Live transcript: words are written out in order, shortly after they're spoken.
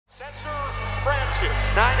Cesar Francis,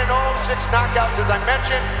 9-0, 6 knockouts as I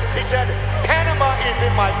mentioned. He said, Panama is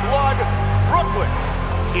in my blood, Brooklyn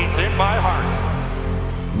is in my heart.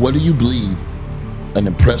 What do you believe an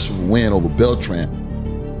impressive win over Beltran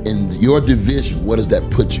in your division, what does that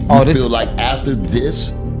put you? You feel like after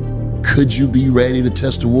this, could you be ready to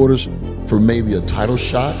test the waters for maybe a title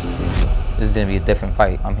shot? This is gonna be a different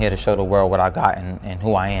fight. I'm here to show the world what I got and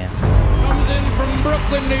who I am. Comes in from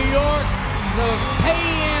Brooklyn, New York. He's of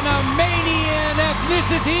Panamainian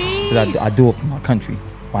ethnicity. I do it for my country.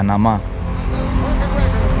 Why not mine? Perfect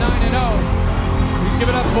record of 9-0. Please give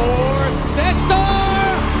it up for Cesar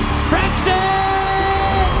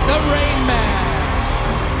Francis, the Rain Man.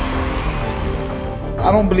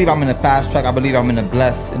 I don't believe I'm in a fast track. I believe I'm in a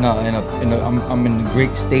blessed. I'm in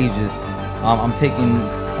great stages. I'm taking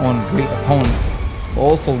on great opponents. But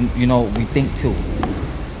also, you know, we think too.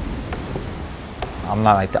 I'm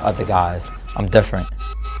not like the other guys. I'm different.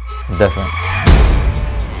 I'm different.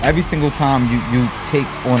 Every single time you take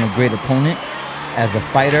on a great opponent as a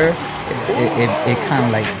fighter, it kind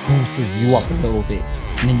of like boosts you up a little bit,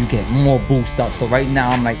 and then you get more boost up. So right now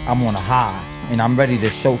I'm on a high, and I'm ready to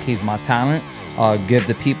showcase my talent, give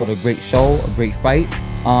the people a great show, a great fight,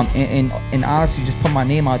 and honestly just put my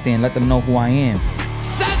name out there and let them know who I am.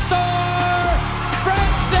 Cesar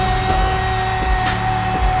Francis!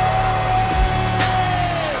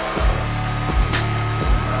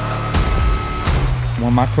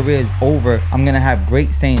 When my career is over, I'm gonna have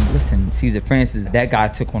great saying, listen, Cesar Francis, that guy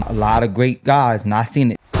took on a lot of great guys, and I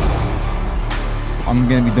seen it. I'm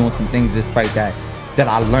gonna be doing some things this fight that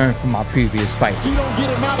I learned from my previous fight. If you don't get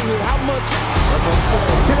him out of here, how much?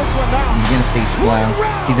 Get this one now. He's gonna stay strong.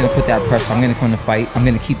 He's gonna put that pressure. I'm gonna come to fight. I'm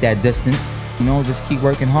gonna keep that distance. You know, just keep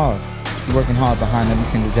working hard. Keep working hard behind every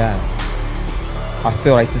single jab. I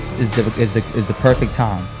feel like this is the perfect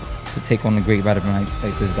time to take on a great veteran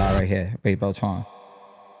like this guy right here, Ray Beltran.